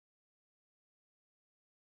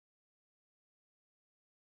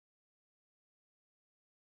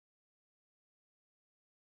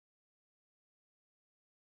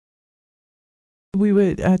We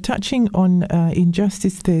were touching on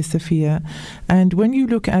injustice there, Safeeyah, and when you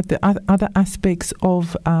look at the other aspects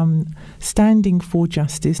of standing for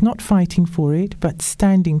justice, not fighting for it, but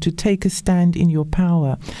standing, to take a stand in your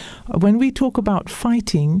power. When we talk about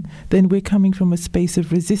fighting, then we're coming from a space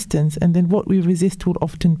of resistance, and then what we resist will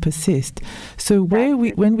often persist. So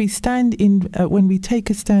when we take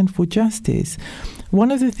a stand for justice,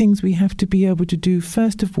 one of the things we have to be able to do,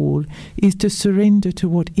 first of all, is to surrender to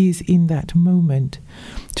what is in that moment,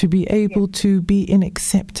 to be able to be in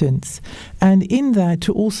acceptance, and in that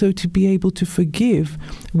to be able to forgive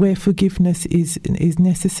where forgiveness is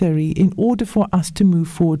necessary in order for us to move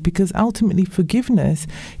forward, because ultimately forgiveness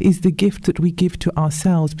is the gift that we give to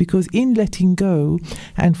ourselves, because in letting go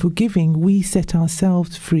and forgiving we set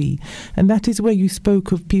ourselves free. And that is where you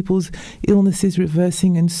spoke of people's illnesses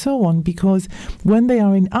reversing and so on, because when they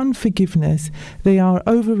are in unforgiveness, they are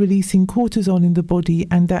over-releasing cortisol in the body,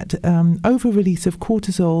 and that over-release of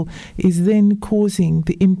cortisol is then causing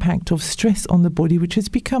the impact of stress on the body, which has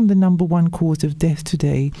become the number one cause of death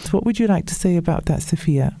today. So what would you like to say about that,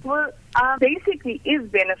 Safeeyah? Well, basically is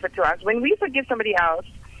benefit to us. When we forgive somebody else,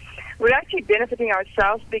 we're actually benefiting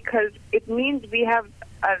ourselves, because it means we have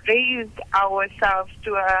raised ourselves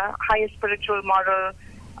to a higher spiritual, moral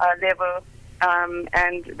level.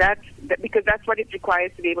 And because that's what it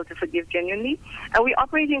requires to be able to forgive genuinely. And we're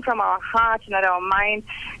operating from our heart, not our mind.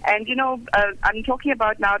 And, I'm talking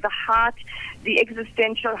about now the heart, the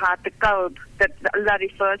existential heart, the qalb that Allah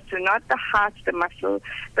refers to, not the heart, the muscle,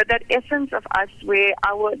 but that essence of us where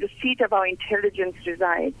the seat of our intelligence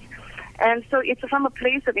resides. And so it's from a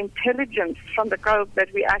place of intelligence, from the qalb,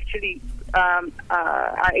 that we actually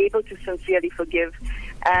are able to sincerely forgive.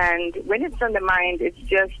 And when it's on the mind,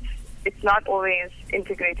 it's not always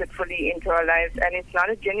integrated fully into our lives, and it's not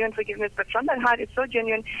a genuine forgiveness, but from that heart, it's so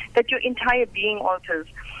genuine that your entire being alters.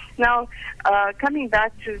 Now, coming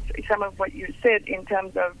back to some of what you said in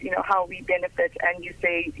terms of, how we benefit, and you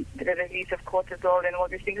say the release of cortisol and all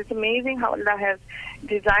these things, it's amazing how Allah has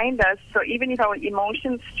designed us. So even if our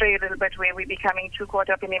emotions stray a little bit, where we're becoming too caught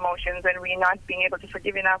up in emotions and we're not being able to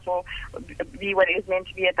forgive enough or be what it is meant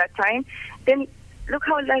to be at that time, then look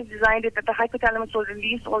how Allah has designed it, that the hypothalamus will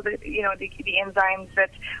release all the enzymes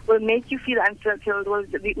that will make you feel unsettled, will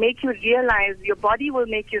make you realize, your body will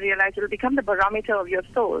make you realize, it will become the barometer of your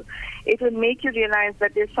soul. It will make you realize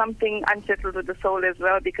that there's something unsettled with the soul as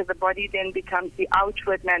well, because the body then becomes the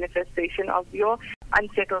outward manifestation of your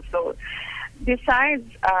unsettled soul. Besides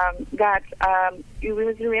that, you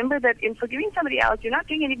will remember that in forgiving somebody else, you're not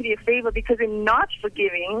doing anybody a favor, because in not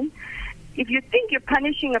forgiving, if you think you're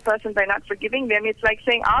punishing a person by not forgiving them, it's like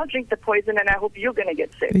saying, I'll drink the poison and I hope you're going to get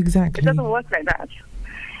sick. Exactly. It doesn't work like that.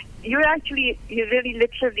 You're really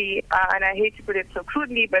literally, and I hate to put it so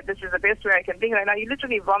crudely, but this is the best way I can think right now, you're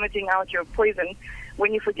literally vomiting out your poison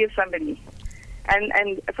when you forgive somebody.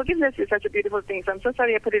 And forgiveness is such a beautiful thing. So I'm so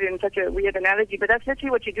sorry I put it in such a weird analogy, but that's literally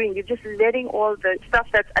what you're doing. You're just letting all the stuff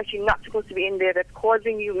that's actually not supposed to be in there, that's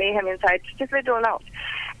causing you mayhem inside, just let it all out.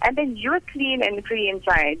 And then you're clean and free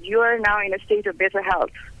inside. You're now in a state of better health.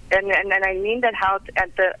 And I mean that health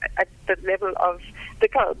at the level of the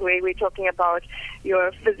qalb, where we're talking about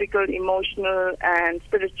your physical, emotional, and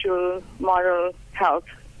spiritual, moral health,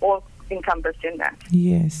 all encompassed in that.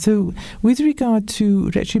 Yes. So with regard to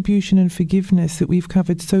retribution and forgiveness that we've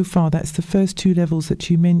covered so far, that's the first two levels that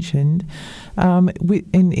you mentioned.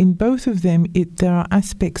 In both of them, there are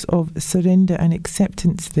aspects of surrender and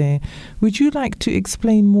acceptance there. Would you like to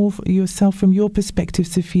explain more for yourself from your perspective,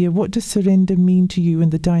 Safeeyah? What does surrender mean to you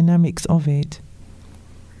and the dynamics of it?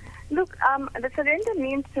 Look, the surrender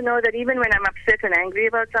means to know that even when I'm upset and angry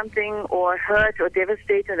about something, or hurt or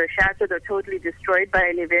devastated or shattered or totally destroyed by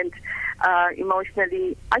an event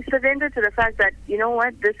emotionally, I surrender to the fact that, you know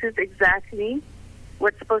what, this is exactly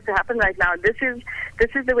what's supposed to happen right now. This is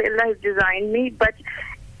the way Allah has designed me, but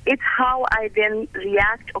it's how I then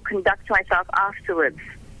react or conduct myself afterwards.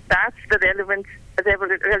 That's the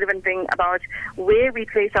relevant thing about where we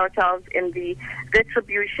place ourselves in the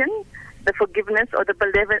retribution, the forgiveness, or the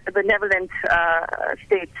benevolent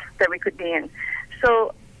state that we could be in.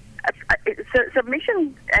 So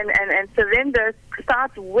submission and surrender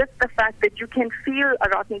starts with the fact that you can feel a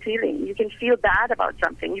rotten feeling. You can feel bad about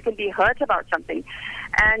something. You can be hurt about something.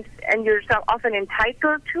 And you're so often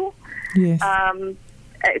entitled to. Yes.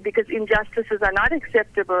 Because injustices are not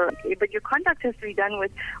acceptable, but your conduct has to be done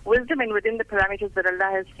with wisdom and within the parameters that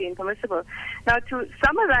Allah has seen permissible. Now, to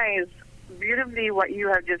summarize beautifully what you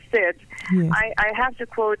have just said, yes, I have to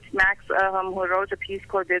quote Max, who wrote a piece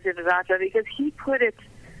called Desiderata, because he put it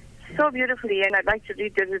so beautifully, and I'd like to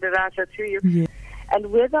read Desiderata to you. Yes.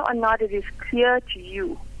 And whether or not it is clear to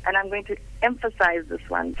you and I'm going to emphasize this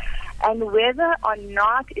one. And whether or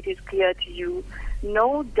not it is clear to you,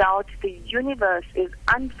 no doubt the universe is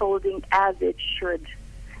unfolding as it should.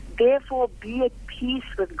 Therefore, be at peace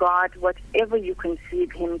with God, whatever you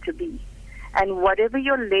conceive Him to be. And whatever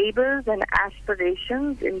your labors and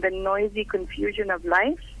aspirations in the noisy confusion of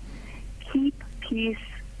life, keep peace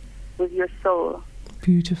with your soul.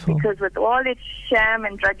 Beautiful. Because with all its sham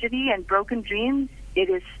and drudgery and broken dreams, it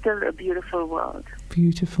is still a beautiful world.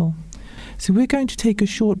 Beautiful. So we're going to take a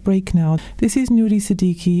short break now. This is Nuri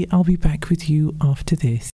Siddiqui. I'll be back with you after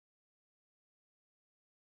this.